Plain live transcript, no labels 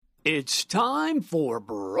It's time for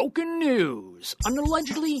Broken News, an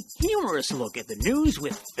allegedly humorous look at the news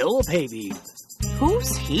with Philip Haybeeb.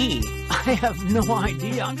 Who's he? I have no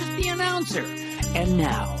idea. I'm just the announcer. And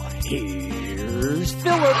now, here's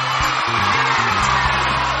Philip.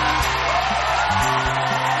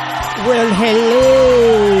 Well,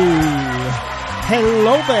 hello.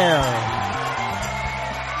 Hello there.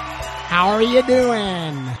 How are you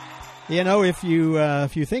doing? You know, if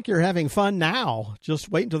you think you're having fun now,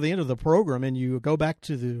 just wait until the end of the program and you go back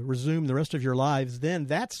to resume the rest of your lives, then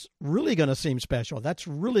that's really going to seem special. That's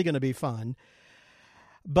really going to be fun.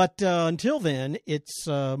 But until then, it's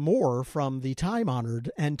more from the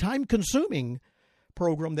time-honored and time-consuming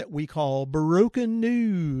program that we call Broken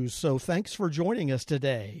News. So thanks for joining us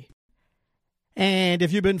today. And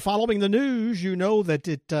if you've been following the news, you know that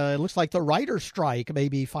it looks like the writer's strike may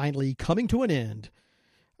be finally coming to an end.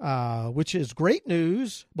 Which is great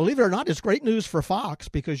news. Believe it or not, it's great news for Fox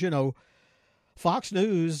because, you know, Fox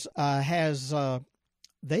News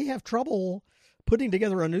they have trouble putting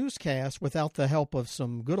together a newscast without the help of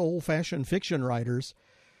some good old-fashioned fiction writers,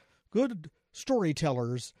 good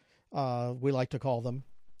storytellers, we like to call them,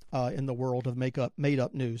 in the world of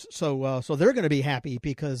made-up news. So they're going to be happy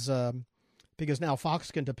because now Fox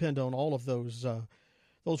can depend on all of those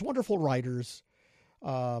wonderful writers,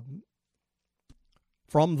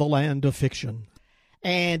 from the land of fiction.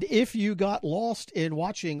 And if you got lost in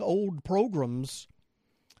watching old programs,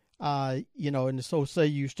 and so say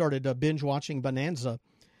you started binge watching Bonanza,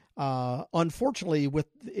 unfortunately with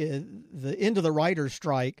the end of the writer's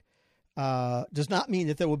strike does not mean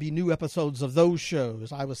that there will be new episodes of those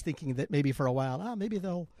shows. I was thinking that maybe for a while, maybe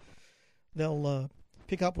they'll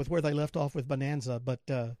pick up with where they left off with Bonanza, but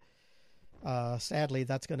sadly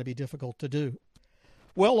that's going to be difficult to do.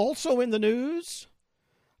 Well, also in the news,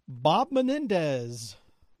 Bob Menendez,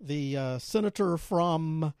 the senator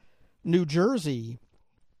from New Jersey,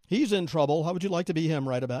 he's in trouble. How would you like to be him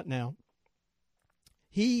right about now?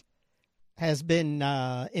 He has been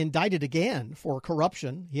indicted again for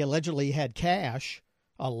corruption. He allegedly had cash,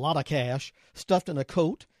 a lot of cash, stuffed in a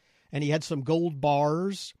coat, and he had some gold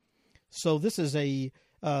bars. So this is a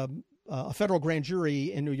federal grand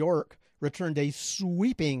jury in New York returned a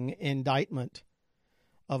sweeping indictment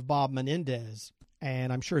of Bob Menendez.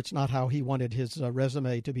 And I'm sure it's not how he wanted his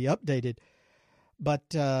resume to be updated, but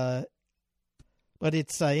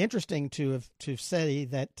it's interesting to say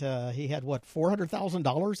that he had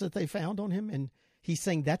 $400,000 that they found on him, and he's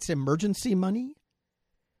saying that's emergency money.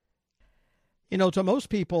 You know, to most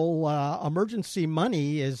people, emergency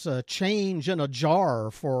money is change in a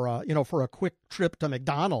jar for a quick trip to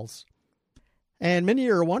McDonald's. And many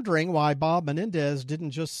are wondering why Bob Menendez didn't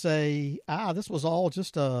just say, this was all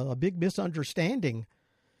just a big misunderstanding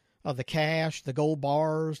of the cash, the gold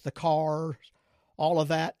bars, the cars, all of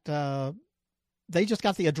that. They just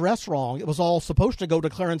got the address wrong. It was all supposed to go to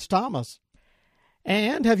Clarence Thomas.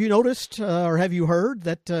 And have you noticed or have you heard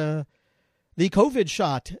that the COVID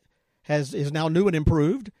shot is now new and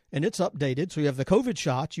improved, and it's updated. So you have the COVID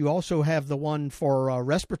shot. You also have the one for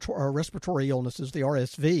respiratory illnesses, the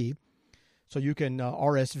RSV. So you can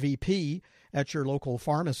RSVP at your local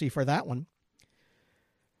pharmacy for that one.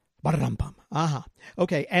 Ba-da-dum-bum.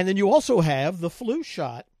 Okay, and then you also have the flu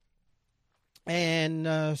shot.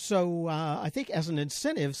 And so I think as an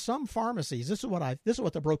incentive, some pharmacies, this is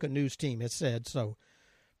what the Broken News team has said. So,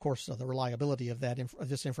 of course, the reliability of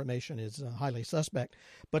this information is highly suspect.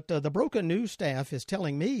 But the Broken News staff is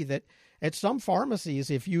telling me that at some pharmacies,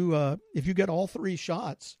 if you get all three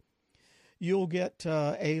shots, you'll get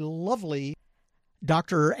a lovely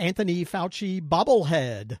Dr. Anthony Fauci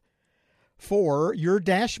bobblehead for your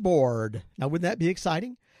dashboard. Now, wouldn't that be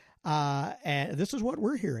exciting? And this is what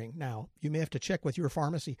we're hearing now. You may have to check with your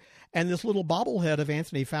pharmacy. And this little bobblehead of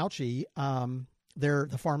Anthony Fauci, they're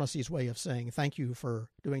the pharmacy's way of saying thank you for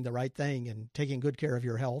doing the right thing and taking good care of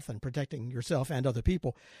your health and protecting yourself and other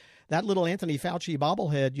people. That little Anthony Fauci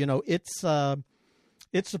bobblehead,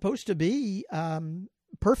 it's supposed to be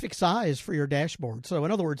perfect size for your dashboard. So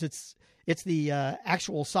in other words, it's the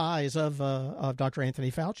actual size of Dr.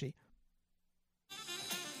 Anthony Fauci.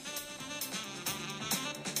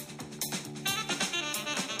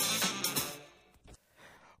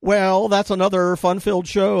 Well, that's another fun-filled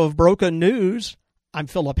show of Broken News. I'm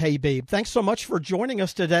Philip Haybeeb. Thanks so much for joining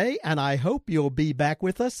us today, and I hope you'll be back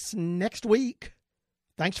with us next week.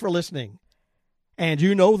 Thanks for listening. And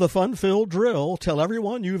you know the fun-filled drill. Tell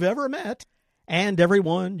everyone you've ever met and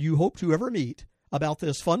everyone you hope to ever meet about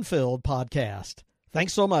this fun-filled podcast.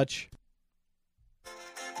 Thanks so much.